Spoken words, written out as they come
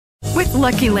With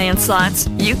Lucky Land Slots,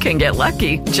 you can get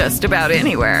lucky just about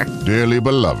anywhere. Dearly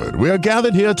beloved, we are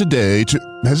gathered here today to...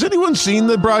 Has anyone seen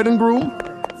the bride and groom?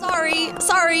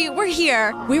 Sorry, we're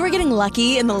here. We were getting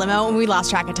lucky in the limo and we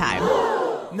lost track of time.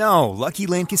 No, Lucky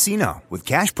Land Casino, with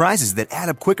cash prizes that add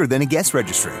up quicker than a guest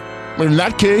registry. In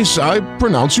that case, I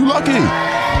pronounce you lucky.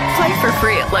 Play for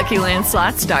free at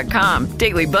LuckyLandSlots.com.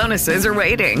 Daily bonuses are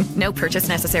waiting. No purchase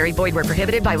necessary. Void where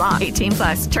prohibited by law.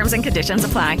 18+. Terms and conditions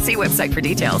apply. See website for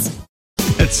details.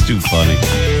 That's too funny.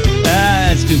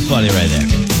 That's too funny right there.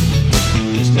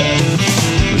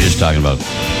 We're just talking about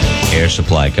Air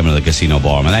Supply coming to the Casino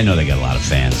Ballroom, and I know they got a lot of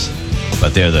fans,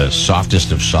 but they're the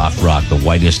softest of soft rock, the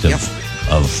whitest of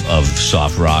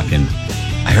soft rock. And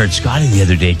I heard Scotty the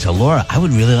other day tell Laura, I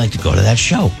would really like to go to that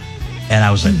show. And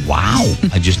I was like, wow,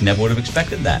 I just never would have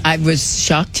expected that. I was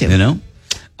shocked too. You know?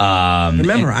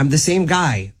 Remember, I'm the same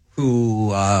guy who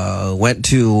went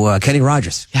to Kenny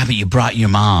Rogers. Yeah, but you brought your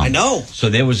mom. I know. So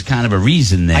there was kind of a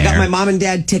reason there. I got my mom and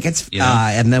dad tickets,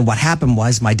 and then what happened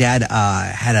was my dad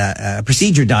had a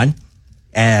procedure done,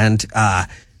 and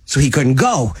so he couldn't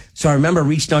go. So I remember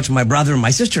reaching out to my brother and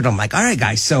my sister, and I'm like, all right,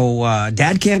 guys, so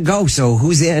dad can't go, so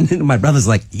who's in? And my brother's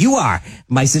like, you are.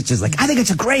 My sister's like, I think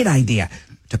it's a great idea.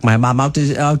 Took my mom out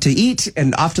to eat,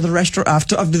 and off to the restaurant.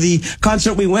 After the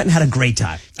concert, we went and had a great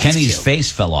time. Kenny's face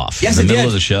fell off in the middle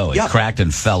of the show. It cracked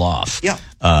and fell off. Yep.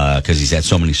 Because he's had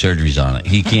so many surgeries on it.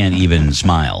 He can't even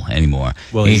smile anymore.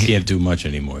 Well, he can't do much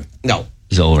anymore. No.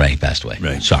 He's old, right? He passed away.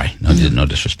 Right. Sorry. No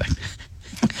disrespect.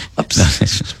 Oops. No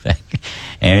disrespect.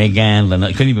 And again,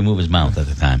 couldn't even move his mouth at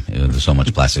the time. It was so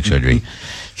much plastic surgery.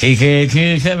 Anyway,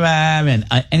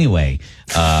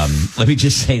 let me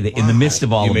just say that in the midst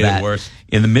of all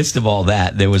of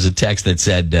that, there was a text that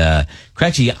said,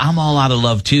 Cratchy, I'm all out of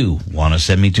love too. Want to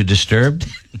send me to Disturbed?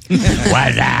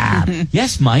 What up?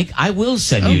 Yes, Mike, I will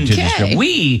send you to Disturbed.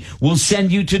 We will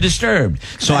send you to Disturbed.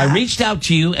 So I reached out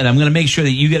to you, and I'm going to make sure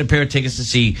that you get a pair of tickets to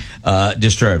see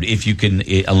Disturbed, if you can,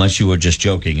 unless you were just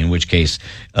joking, in which case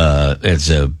that's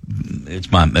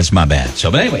my bad. So,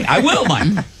 but anyway, I will,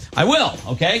 Mike. I will,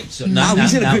 okay? So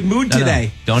he's in a good mood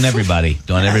today. Don't everybody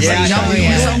start.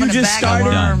 You just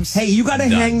started. Hey, you got to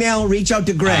hang now. Reach out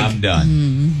to Greg. I'm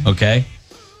done. Okay?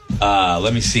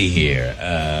 Let me see here.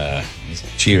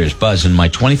 Cheers, Buzz. In my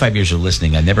 25 years of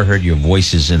listening, I never heard your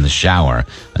voices in the shower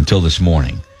until this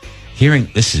morning.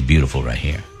 This is beautiful right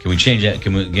here. Can we change that?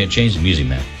 Can we change the music,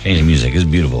 man? Change the music. This is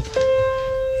beautiful.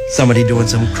 Somebody doing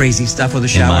some crazy stuff with a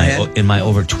shower head. In my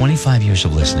over 25 years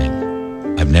of listening,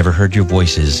 I've never heard your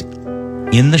voices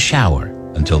in the shower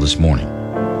until this morning.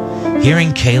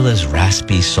 Hearing Kayla's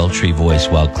raspy, sultry voice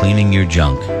while cleaning your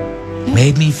junk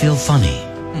made me feel funny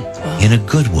in a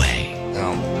good way.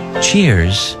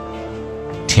 Cheers,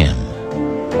 Tim.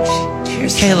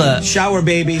 Cheers, Kayla. Shower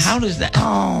babies. How does that?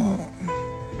 Oh.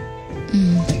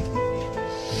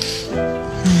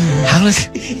 How does?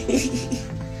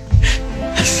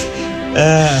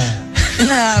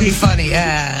 That'd be funny.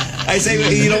 I say,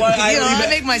 you know what? I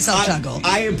make myself chuckle.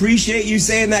 I appreciate you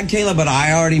saying that, Kayla, but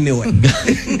I already knew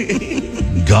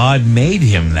it. God made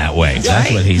him that way.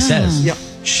 That's what he says. Yep.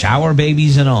 Shower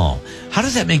babies and all. How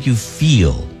does that make you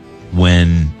feel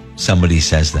when somebody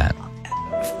says that?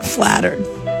 Flattered.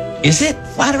 Is it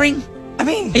flattering? I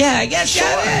mean, yeah, I guess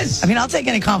it is. I mean, I'll take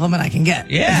any compliment I can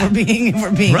get. Yeah. If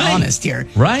we're being Right. honest here.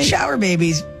 Right. Shower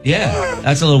babies. Yeah,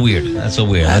 that's a little weird.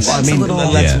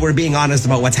 We're being honest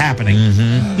about what's happening.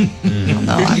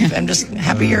 No, I'm just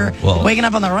happy you're waking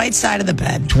up on the right side of the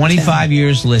bed. 25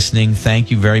 years listening.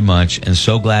 Thank you very much. And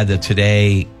so glad that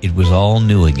today it was all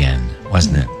new again,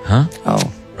 wasn't it? Huh?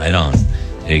 Oh. Right on.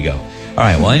 There you go. All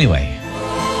right. Well, anyway.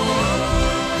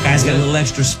 Guy's got a little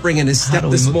extra spring in his step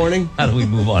this morning. How do we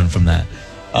move on from that?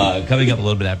 Coming up a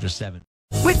little bit after 7.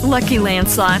 With Lucky Land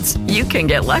Slots, you can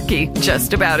get lucky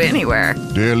just about anywhere.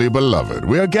 Dearly beloved,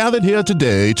 we are gathered here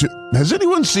today to... Has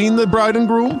anyone seen the bride and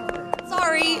groom?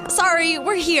 Sorry,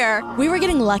 we're here. We were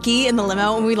getting lucky in the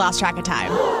limo and we lost track of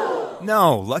time.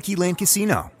 No, Lucky Land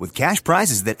Casino, with cash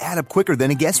prizes that add up quicker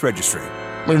than a guest registry.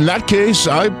 In that case,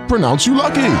 I pronounce you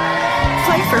lucky.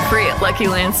 Play for free at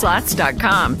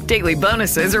LuckyLandSlots.com. Daily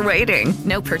bonuses are waiting.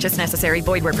 No purchase necessary.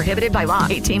 Void where prohibited by law.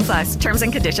 18+. Terms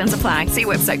and conditions apply. See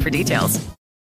website for details.